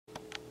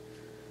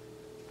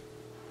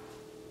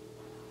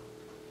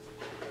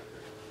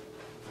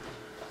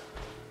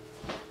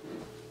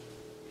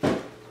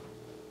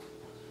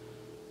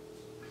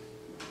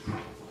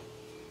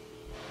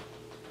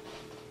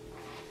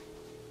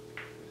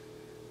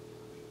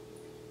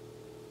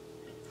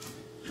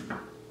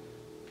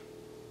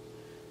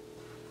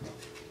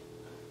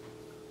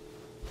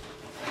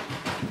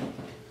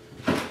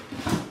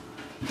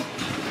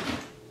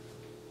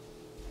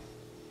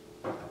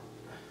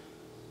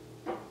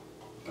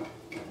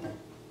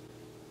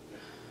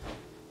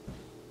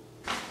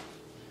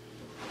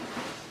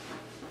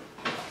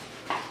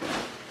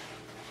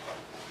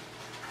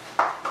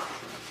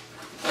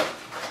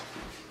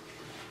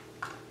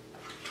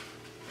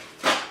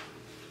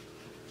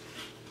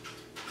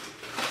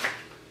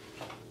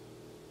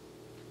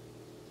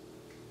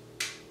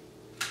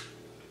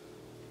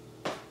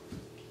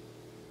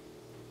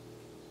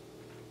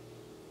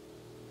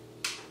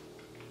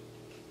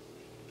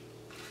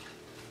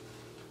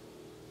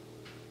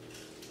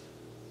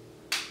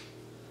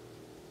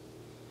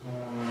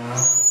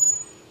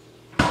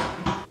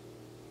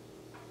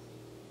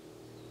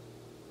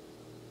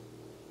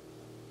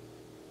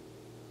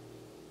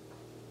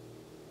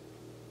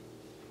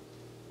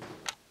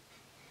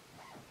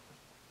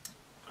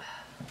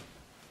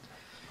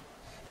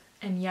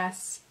And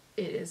yes,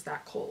 it is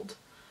that cold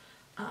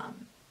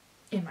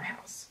in my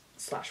house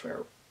 /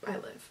 where I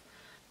live.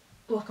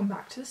 Welcome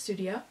back to the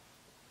studio.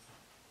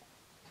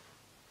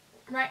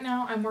 Right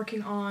now I'm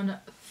working on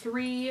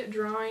 3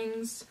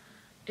 drawings.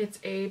 It's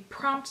a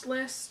prompt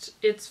list.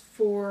 It's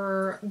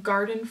for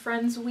Garden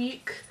Friends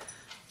Week.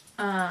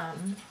 I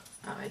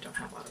don't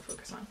have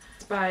autofocus on.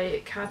 It's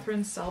by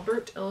Catherine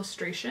Selbert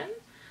Illustration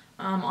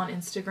on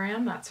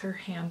Instagram. That's her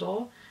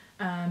handle.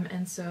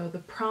 And so the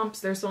prompts,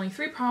 there's only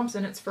 3 prompts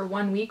and it's for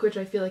 1 week, which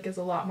I feel like is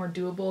a lot more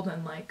doable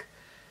than like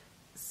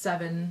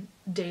 7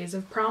 days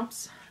of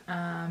prompts.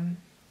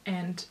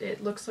 And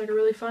it looks like a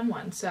really fun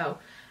one. So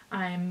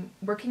I'm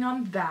working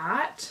on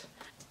that.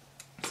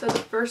 So the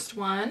first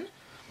one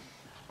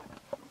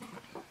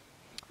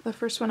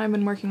I've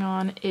been working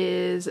on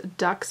is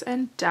Ducks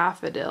and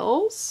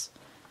Daffodils.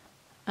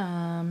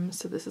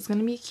 So this is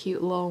gonna be a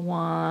cute little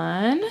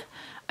one.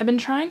 I've been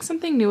trying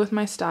something new with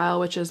my style,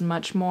 which is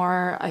much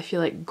more, I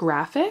feel like,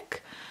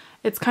 graphic.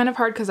 It's kind of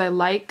hard because I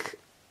like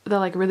the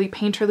like really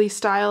painterly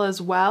style as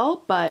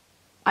well, but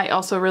I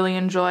also really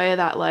enjoy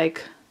that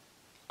like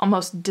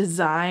almost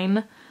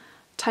design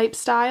type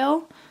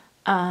style.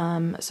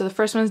 So the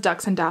first one is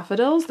Ducks and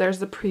Daffodils. There's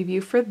the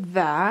preview for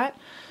that.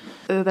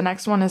 The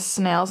next one is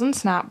Snails and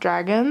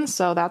Snapdragons,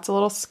 so that's a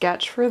little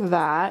sketch for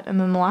that. And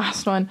then the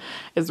last one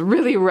is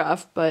really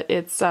rough, but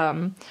it's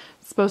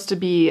supposed to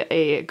be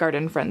a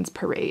Garden Friends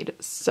parade.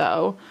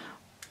 So,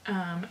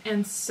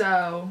 and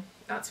so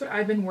that's what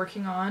I've been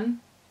working on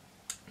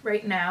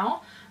right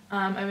now.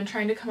 I've been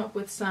trying to come up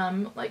with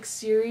some like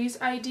series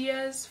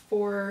ideas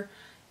for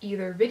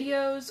either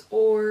videos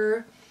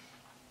or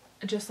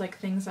just like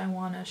things I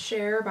want to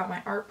share about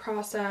my art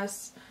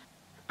process.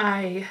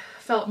 I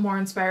felt more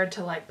inspired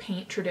to like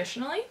paint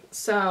traditionally,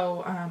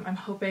 so I'm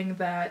hoping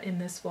that in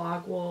this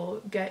vlog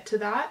we'll get to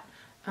that.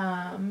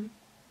 I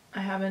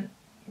haven't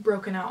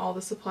broken out all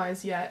the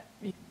supplies yet,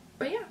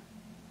 but yeah,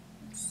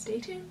 stay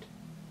tuned.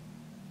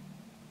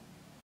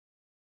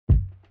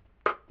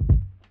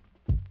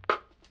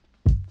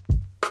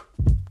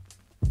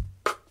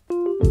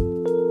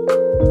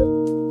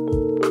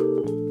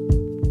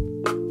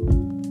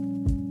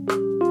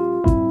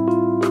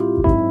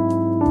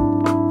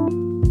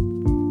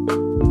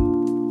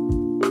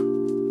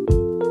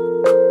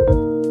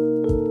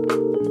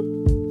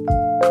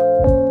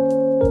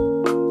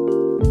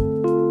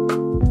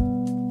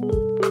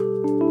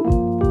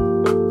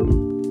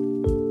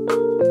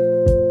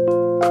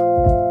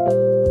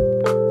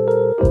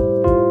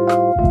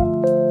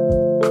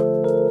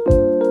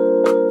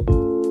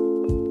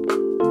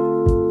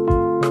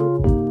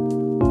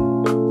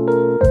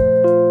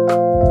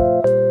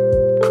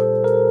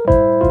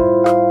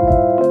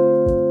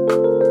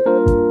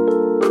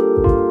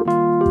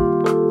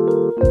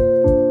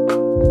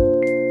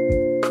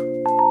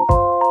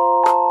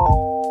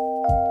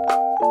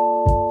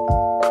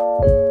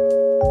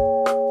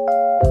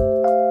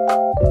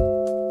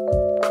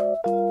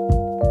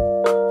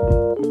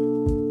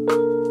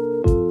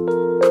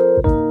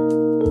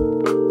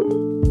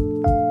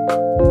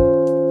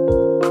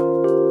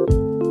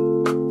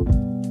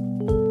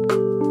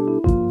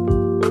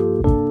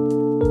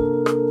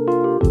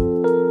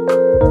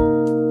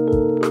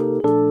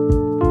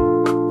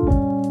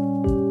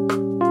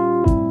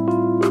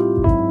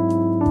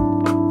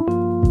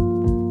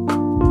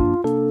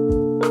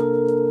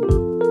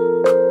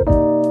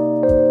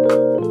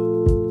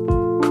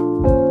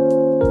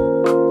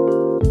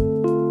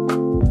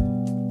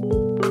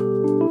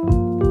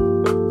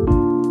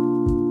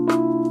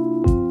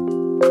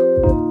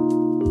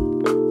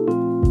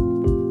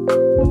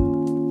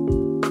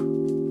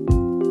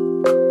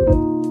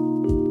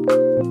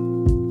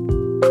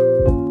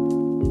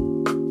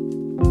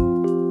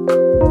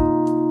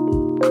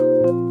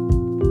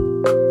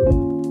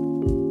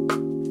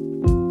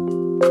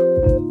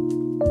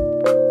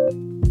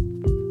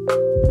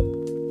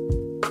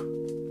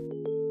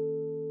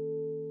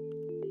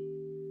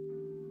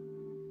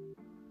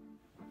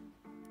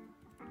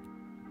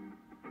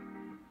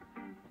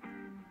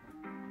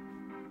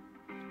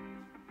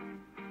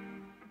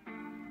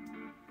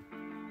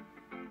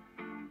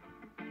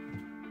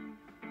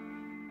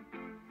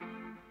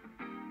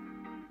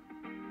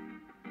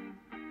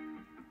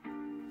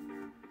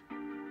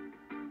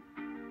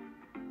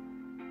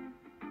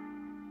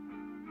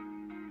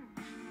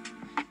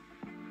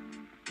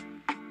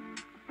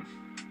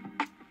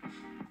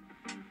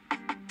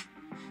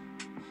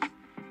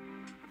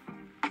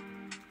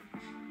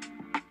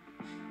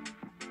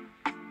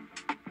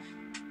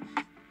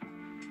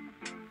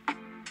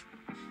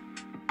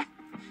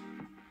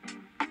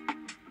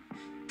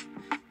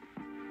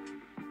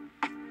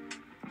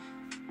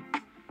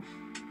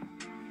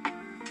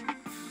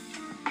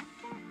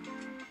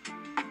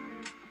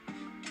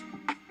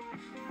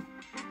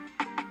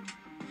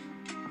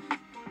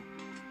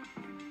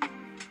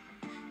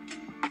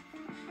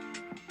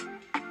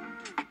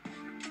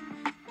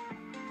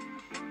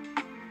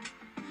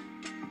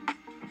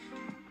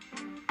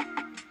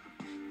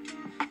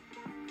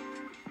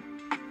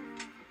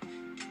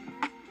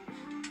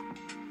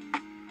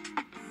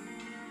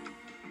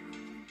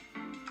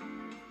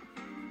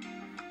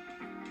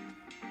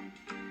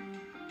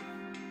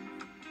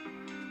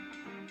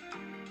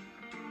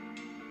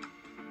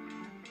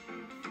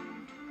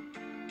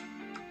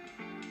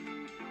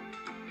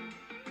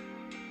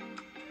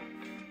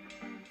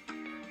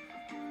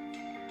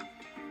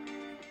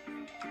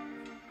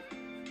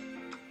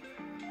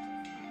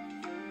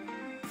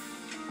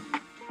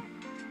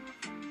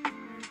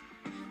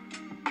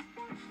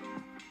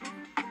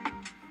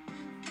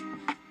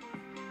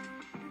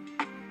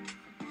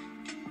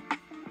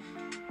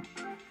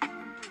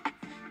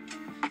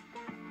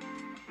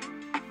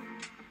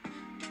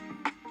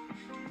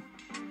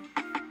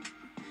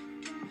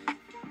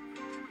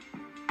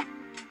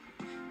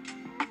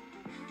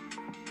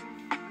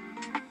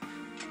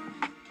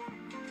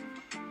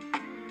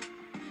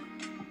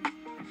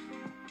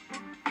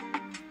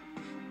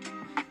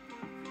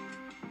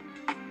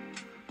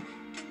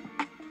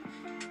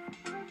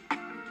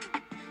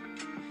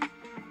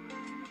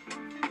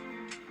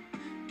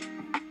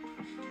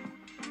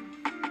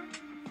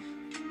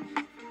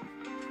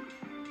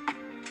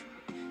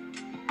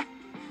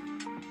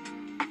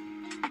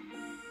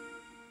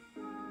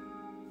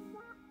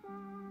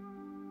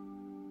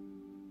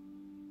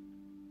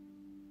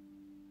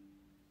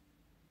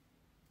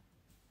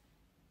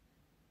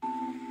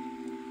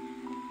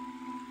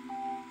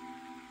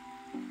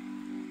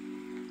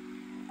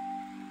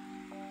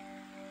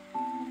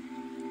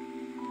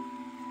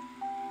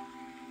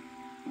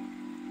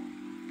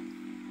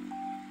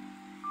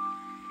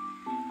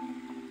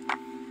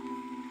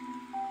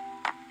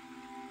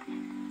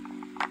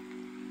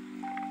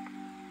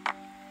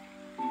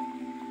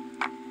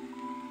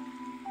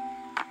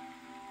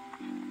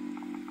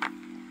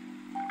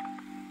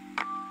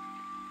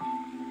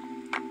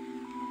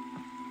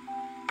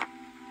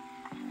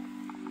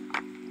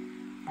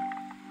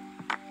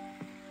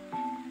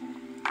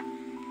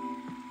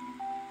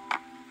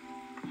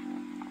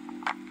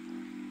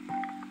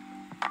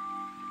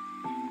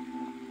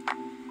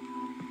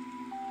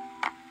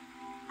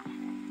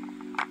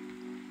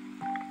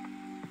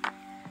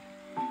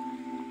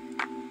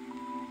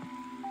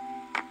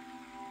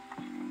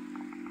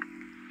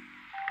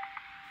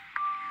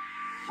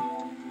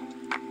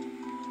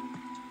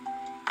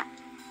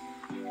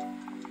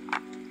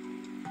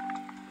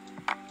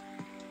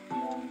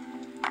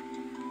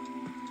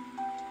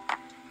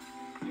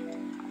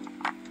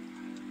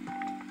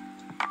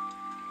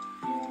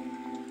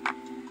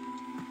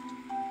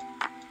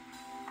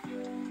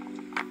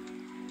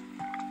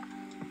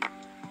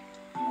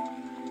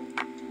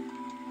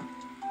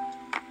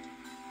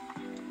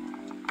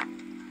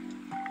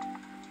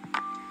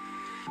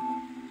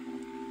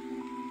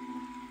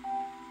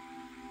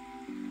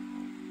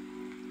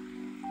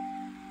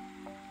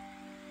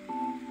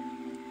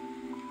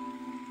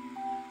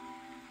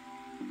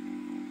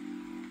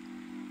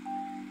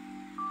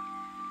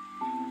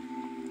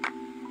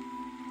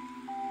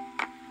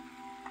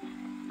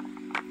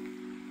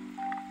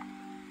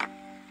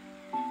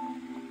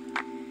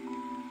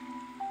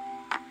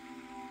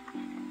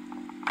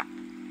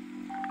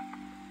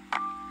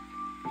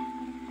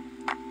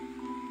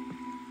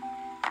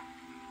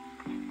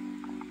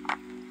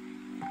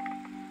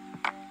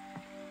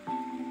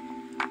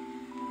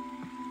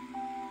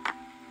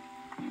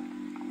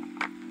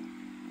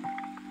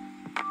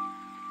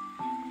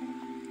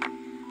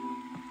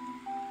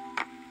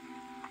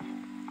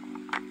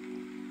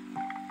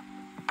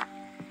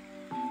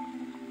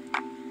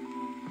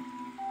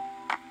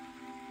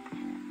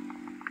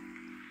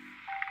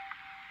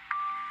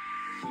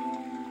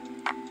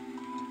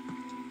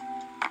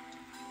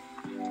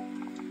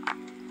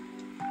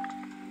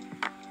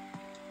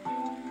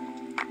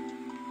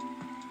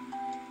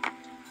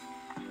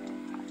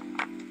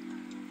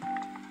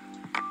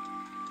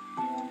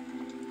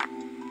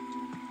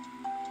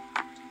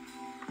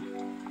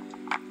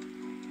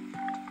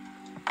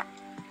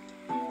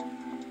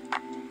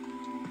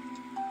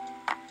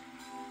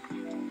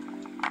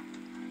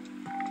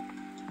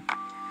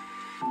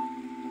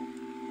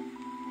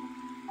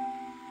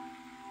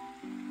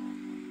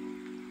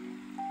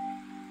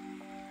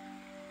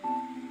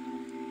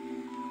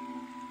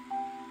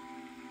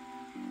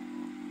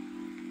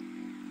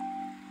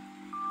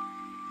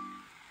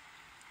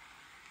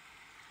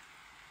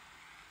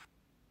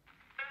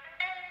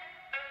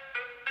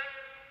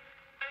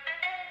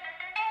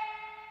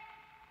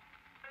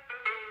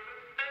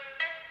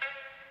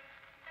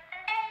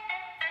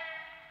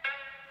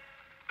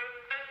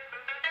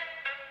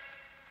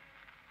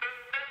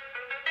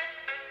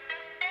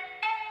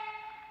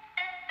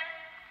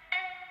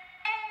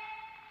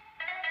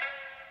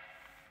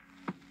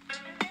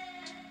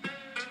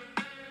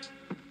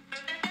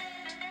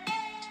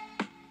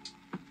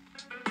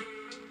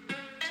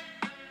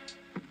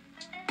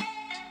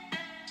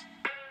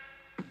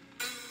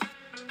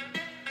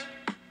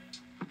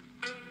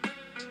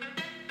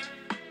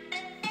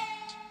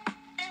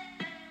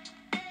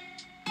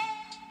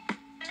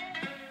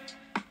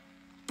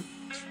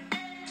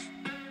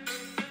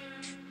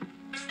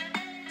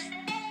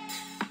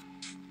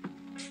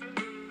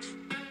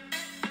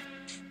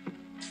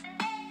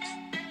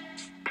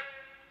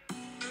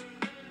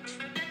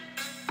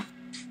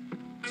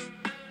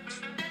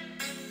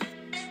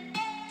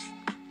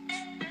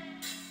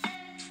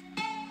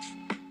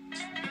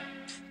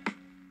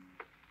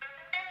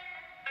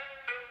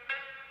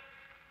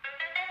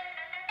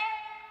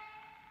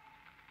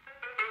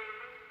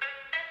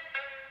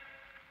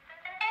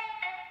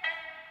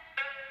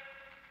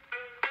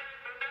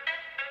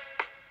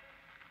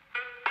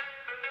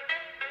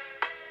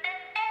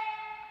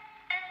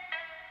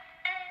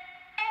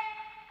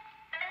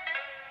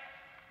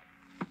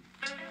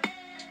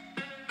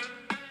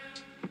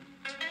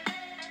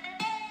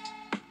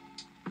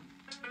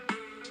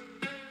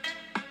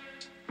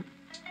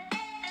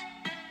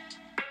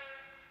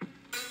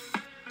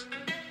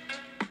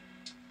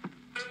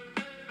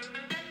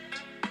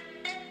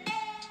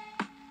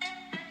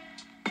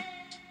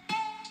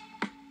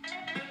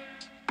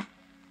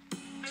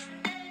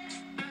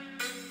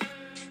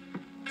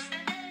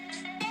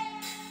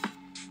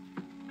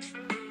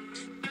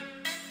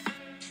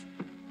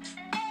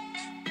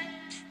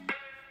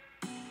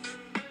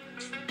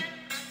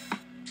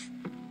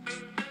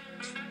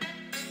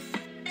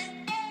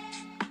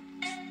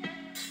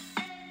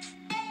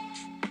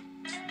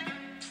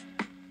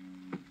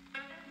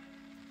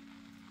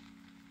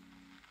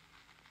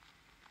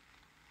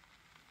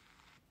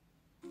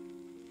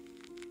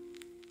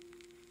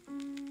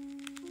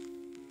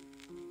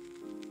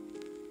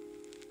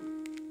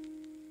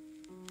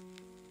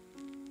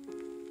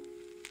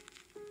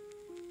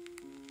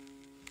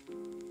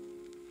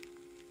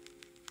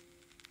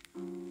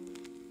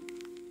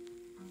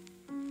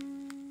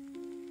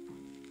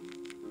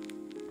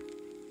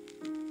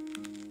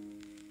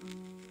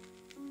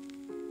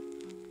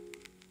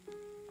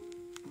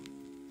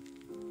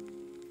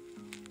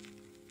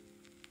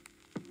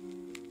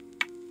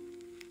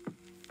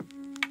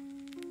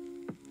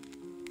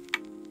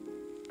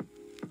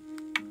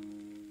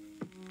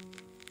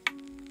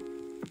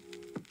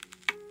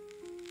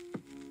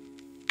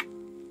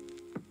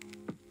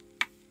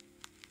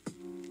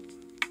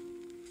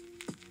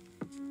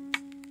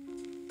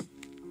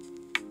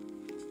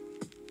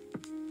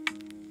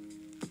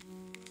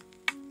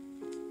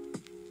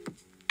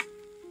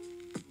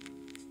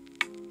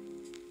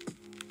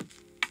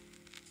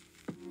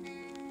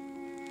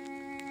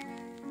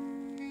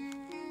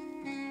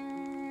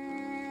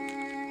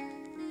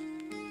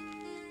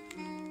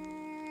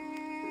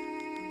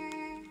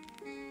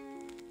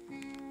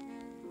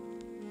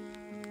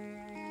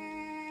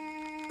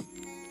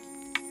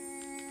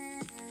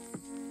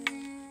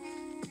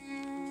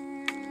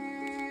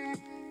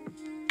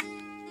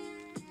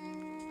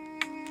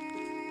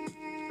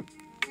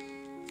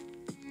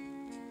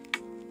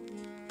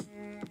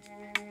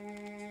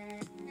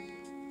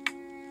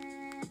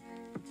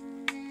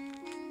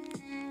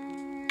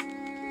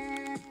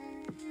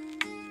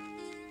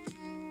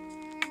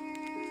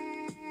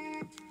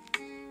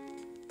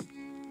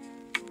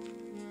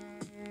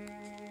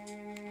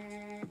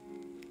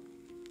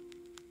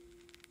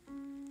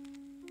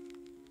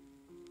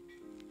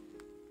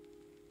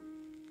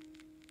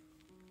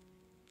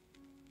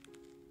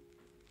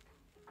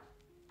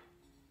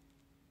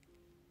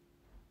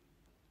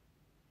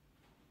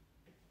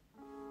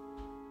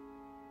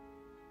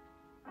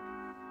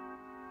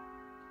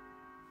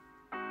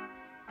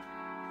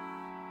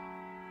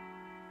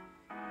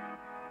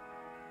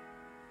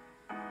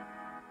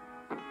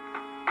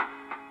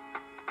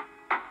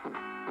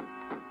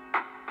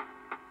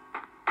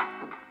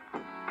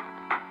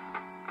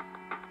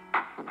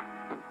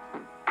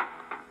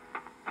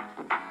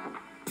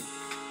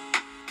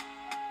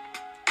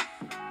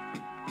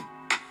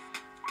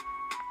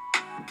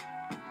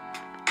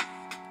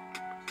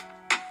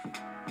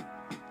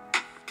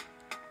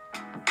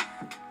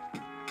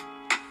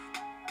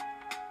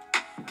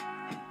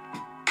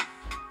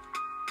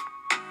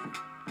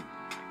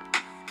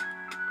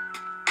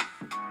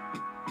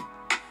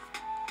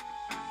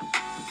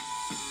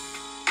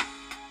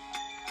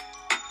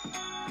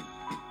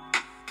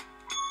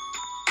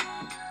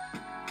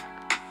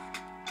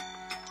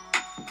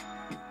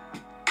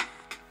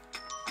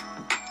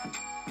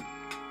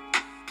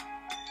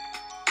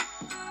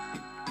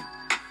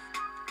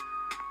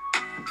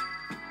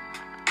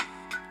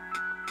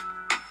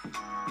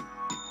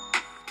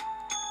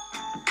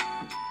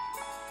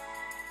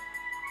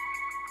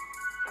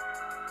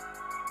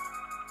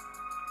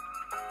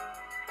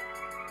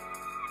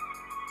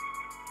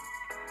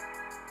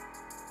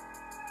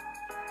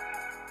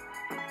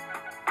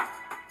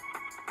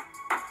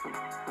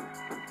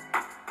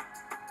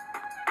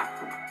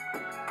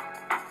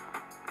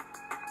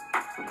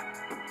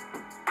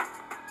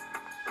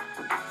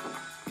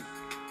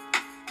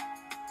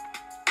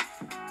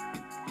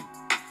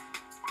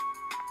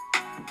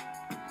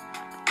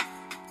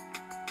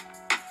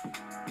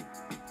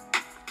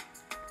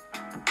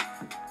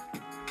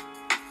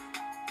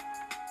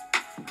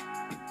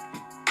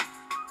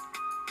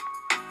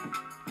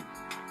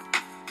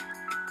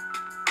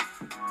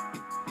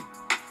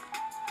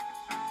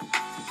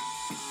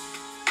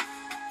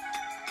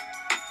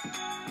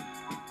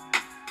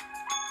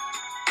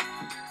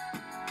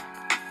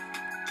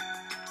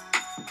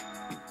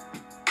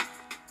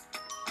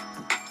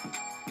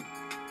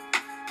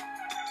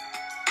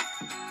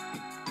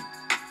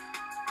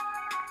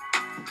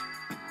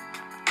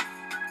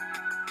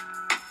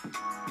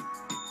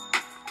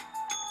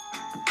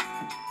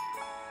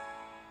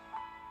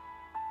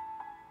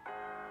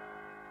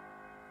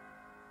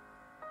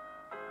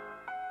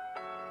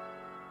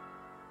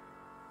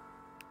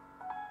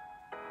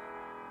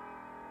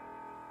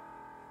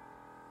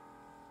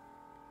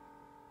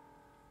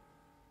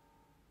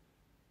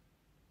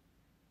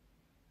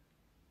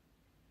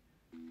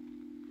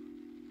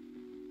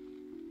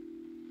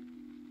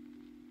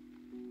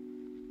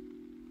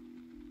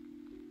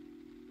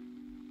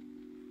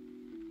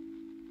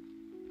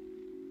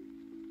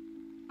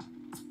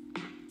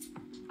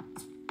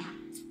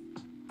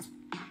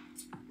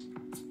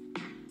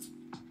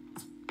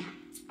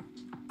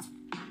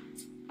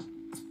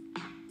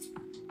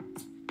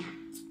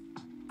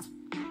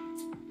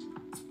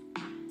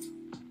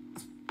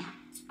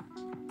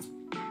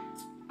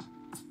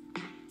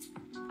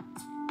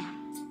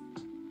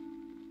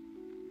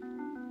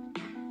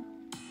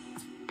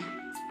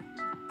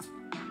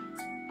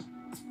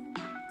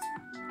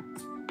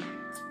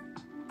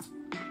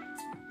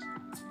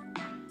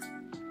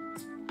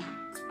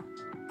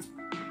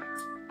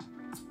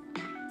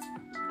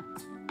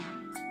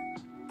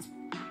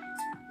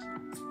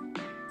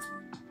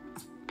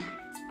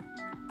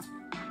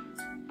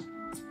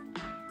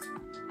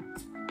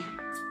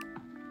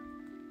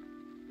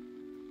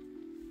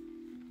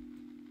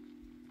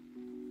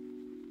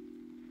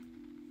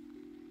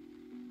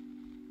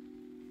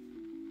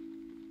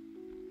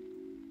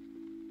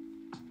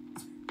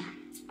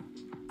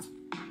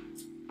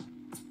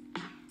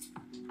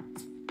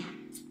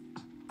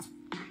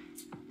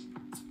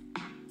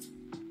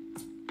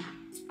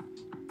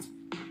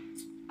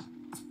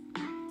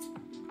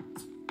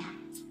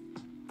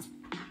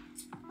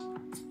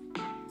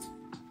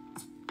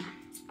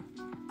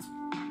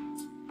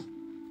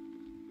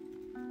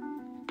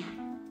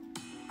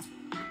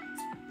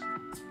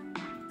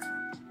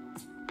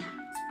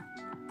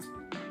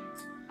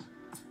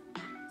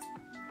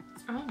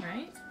 All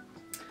right,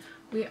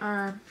 we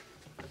are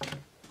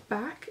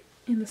back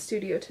in the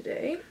studio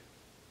today.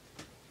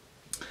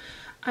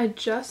 I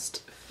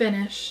just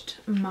finished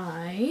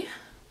my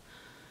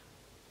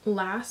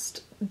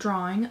last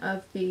drawing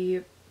of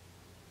the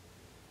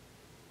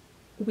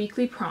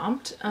weekly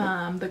prompt,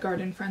 the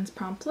Garden Friends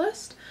prompt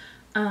list.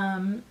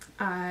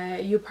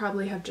 You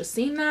probably have just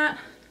seen that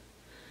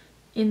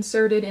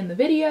inserted in the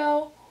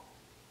video.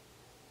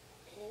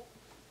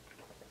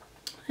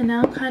 And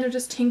now I'm kind of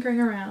just tinkering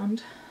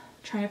around,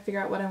 trying to figure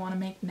out what I want to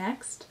make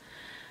next.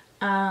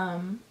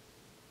 Yeah.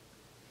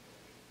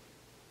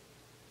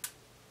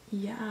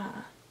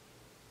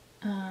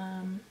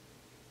 I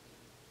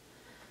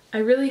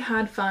really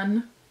had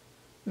fun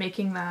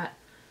making that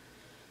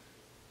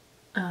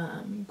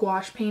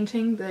gouache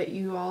painting that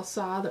you all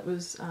saw that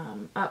was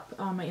up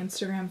on my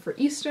Instagram for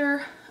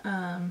Easter.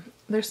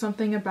 There's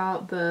something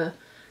about the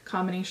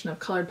combination of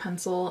colored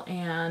pencil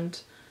and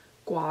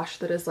gouache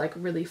that is like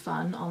really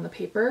fun on the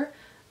paper.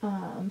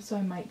 So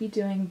I might be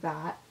doing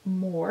that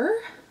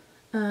more.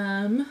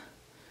 My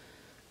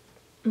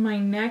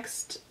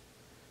next,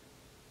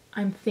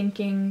 I'm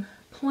thinking,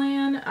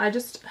 plan,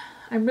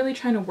 I'm really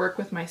trying to work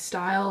with my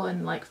style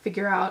and like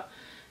figure out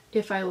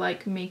if I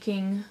like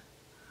making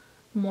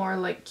more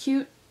like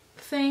cute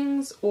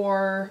things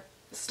or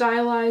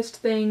stylized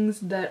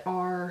things that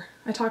are,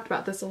 I talked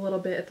about this a little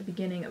bit at the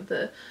beginning of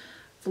the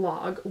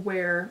vlog,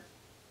 where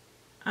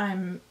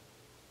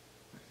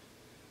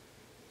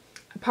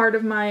part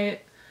of my,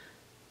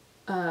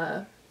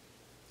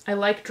 I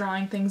like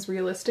drawing things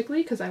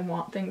realistically because I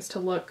want things to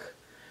look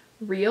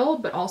real,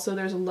 but also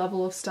there's a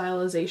level of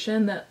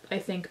stylization that I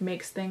think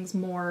makes things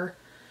more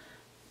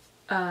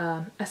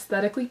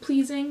aesthetically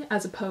pleasing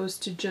as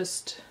opposed to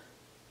just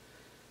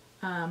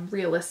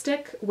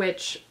realistic,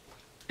 which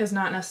is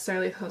not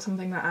necessarily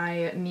something that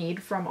I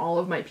need from all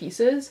of my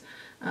pieces.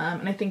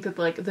 And I think that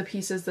like the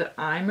pieces that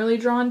I'm really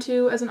drawn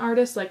to as an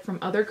artist, like from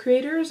other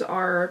creators,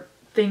 are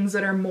things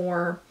that are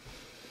more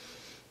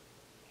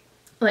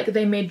like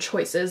they made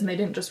choices and they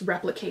didn't just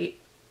replicate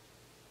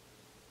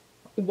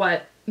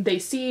what they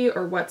see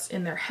or what's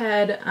in their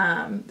head.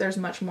 There's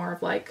much more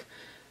of like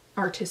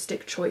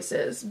artistic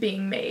choices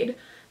being made.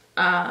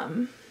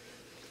 And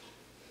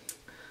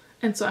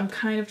so I'm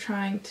kind of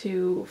trying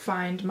to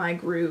find my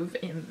groove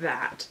in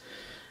that.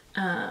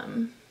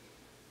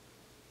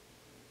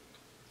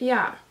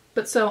 Yeah,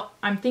 but so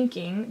I'm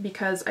thinking,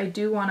 because I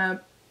do want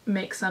to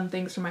make some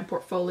things for my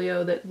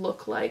portfolio that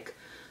look like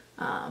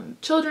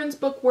children's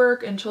book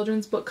work and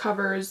children's book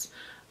covers.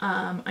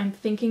 I'm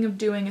thinking of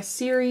doing a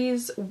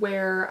series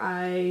where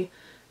I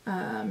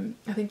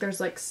think there's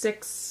like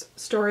 6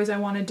 stories I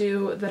want to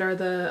do that are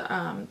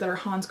that are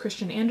Hans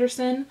Christian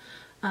Andersen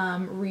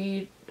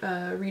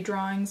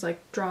redrawings,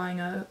 like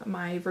drawing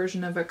my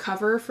version of a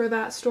cover for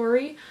that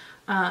story.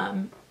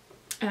 And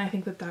I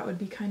think that that would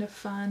be kind of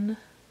fun,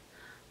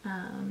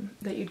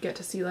 that you'd get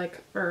to see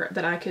like, or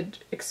that I could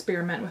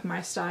experiment with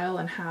my style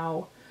and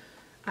how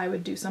I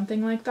would do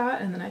something like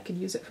that, and then I could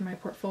use it for my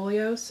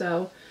portfolio.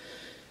 So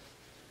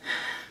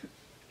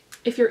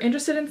if you're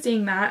interested in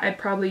seeing that, I'd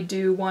probably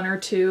do 1 or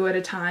 2 at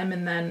a time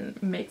and then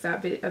make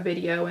that a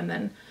video and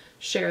then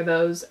share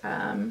those.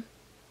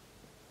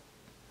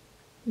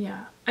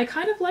 Yeah, I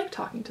kind of like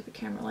talking to the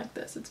camera like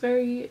this. It's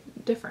very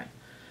different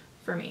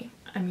for me.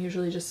 I'm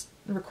usually just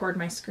record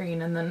my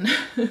screen and then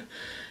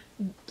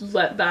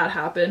let that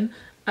happen.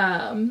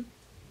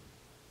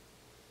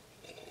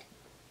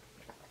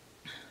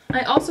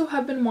 I also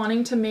have been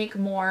wanting to make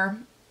more.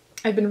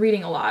 I've been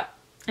reading a lot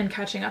and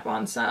catching up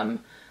on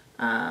some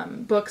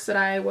books that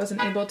I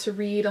wasn't able to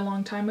read a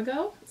long time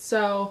ago.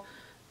 So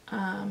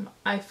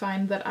I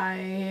find that I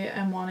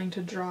am wanting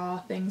to draw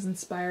things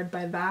inspired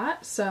by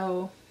that.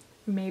 So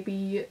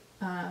maybe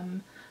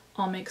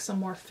I'll make some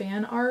more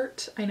fan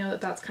art. I know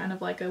that that's kind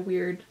of like a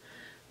weird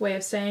way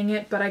of saying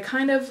it, but I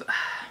kind of,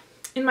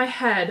 in my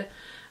head,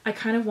 I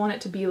kind of want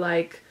it to be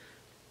like,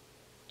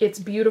 it's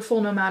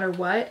beautiful no matter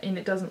what, and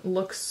it doesn't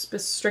look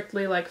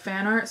strictly like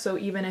fan art, so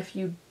even if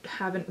you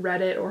haven't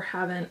read it or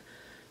haven't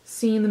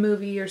seen the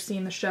movie or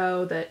seen the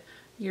show, that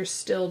you're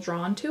still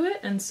drawn to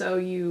it, and so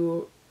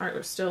you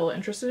are still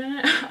interested in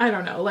it. I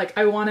don't know, like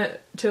I want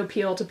it to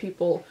appeal to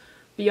people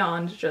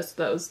beyond just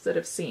those that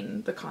have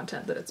seen the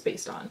content that it's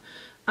based on.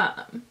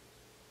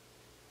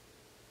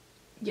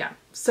 Yeah,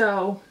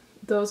 so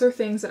those are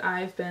things that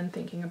I've been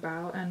thinking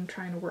about and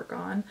trying to work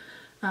on.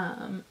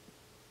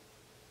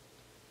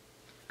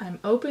 I'm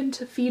open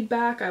to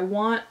feedback. I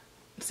want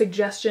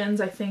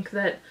suggestions. I think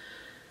that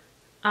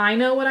I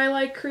know what I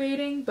like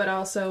creating, but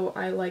also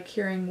I like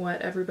hearing what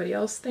everybody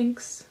else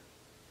thinks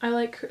I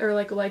like, or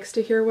like likes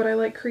to hear what I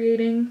like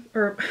creating,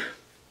 or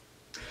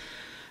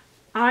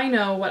I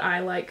know what I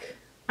like.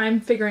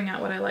 I'm figuring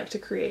out what I like to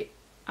create.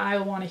 I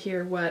want to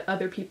hear what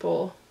other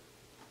people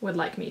would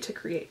like me to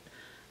create.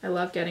 I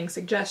love getting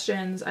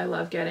suggestions. I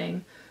love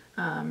getting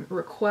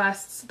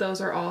requests.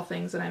 Those are all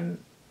things that I'm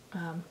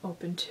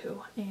open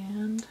to.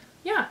 And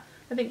yeah,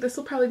 I think this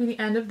will probably be the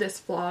end of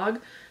this vlog.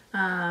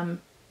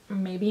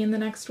 maybe in the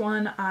next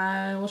one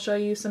I will show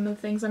you some of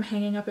the things I'm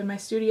hanging up in my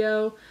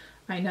studio.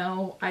 I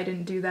know I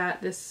didn't do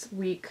that this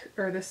week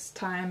or this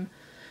time,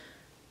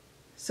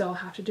 so I'll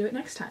have to do it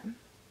next time.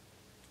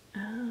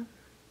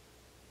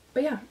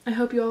 But yeah, I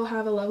hope you all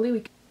have a lovely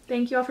week.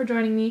 Thank you all for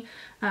joining me.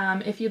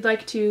 If you'd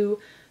like to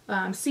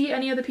see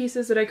any of the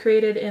pieces that I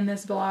created in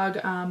this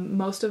vlog,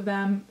 most of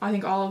them, I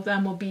think all of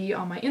them, will be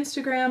on my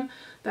Instagram.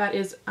 That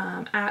is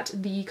at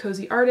The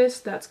Cozy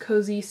Artist. That's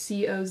cozy,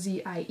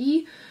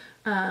 C-O-Z-I-E.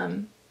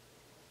 And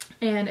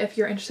if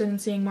you're interested in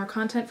seeing more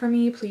content from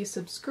me, please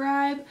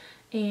subscribe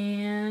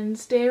and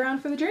stay around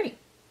for the journey.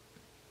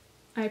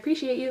 I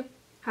appreciate you.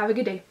 Have a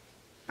good day.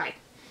 Bye.